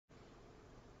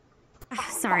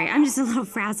Sorry, I'm just a little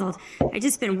frazzled. I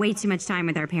just spent way too much time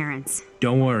with our parents.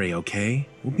 Don't worry, okay?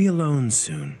 We'll be alone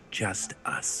soon. Just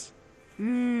us.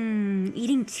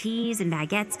 Eating cheese and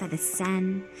baguettes by the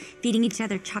sun, feeding each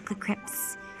other chocolate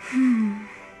crepes.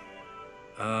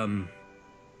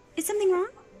 Is something wrong?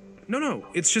 No,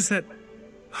 it's just that,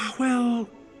 well,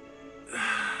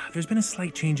 there's been a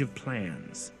slight change of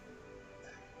plans.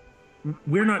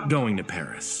 We're not going to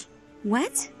Paris.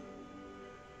 What?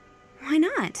 Why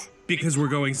not? Because we're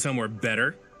going somewhere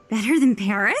better. Better than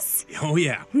Paris? Oh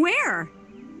yeah. Where?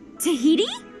 Tahiti?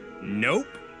 Nope.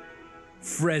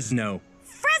 Fresno.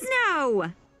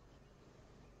 Fresno!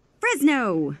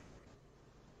 Fresno!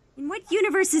 In what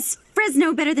universe is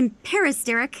Fresno better than Paris,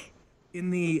 Derrek?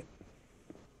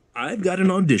 I've got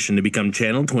an audition to become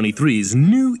Channel 23's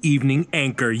new evening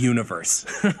anchor universe.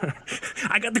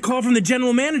 I got the call from the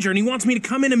general manager and he wants me to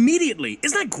come in immediately.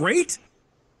 Isn't that great?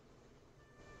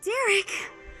 Derrek,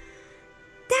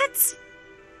 that's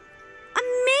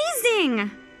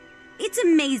amazing! It's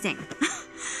amazing.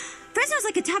 Fresno's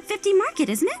like a top 50 market,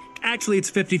 isn't it? Actually, it's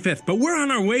 55th, but we're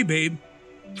on our way, babe.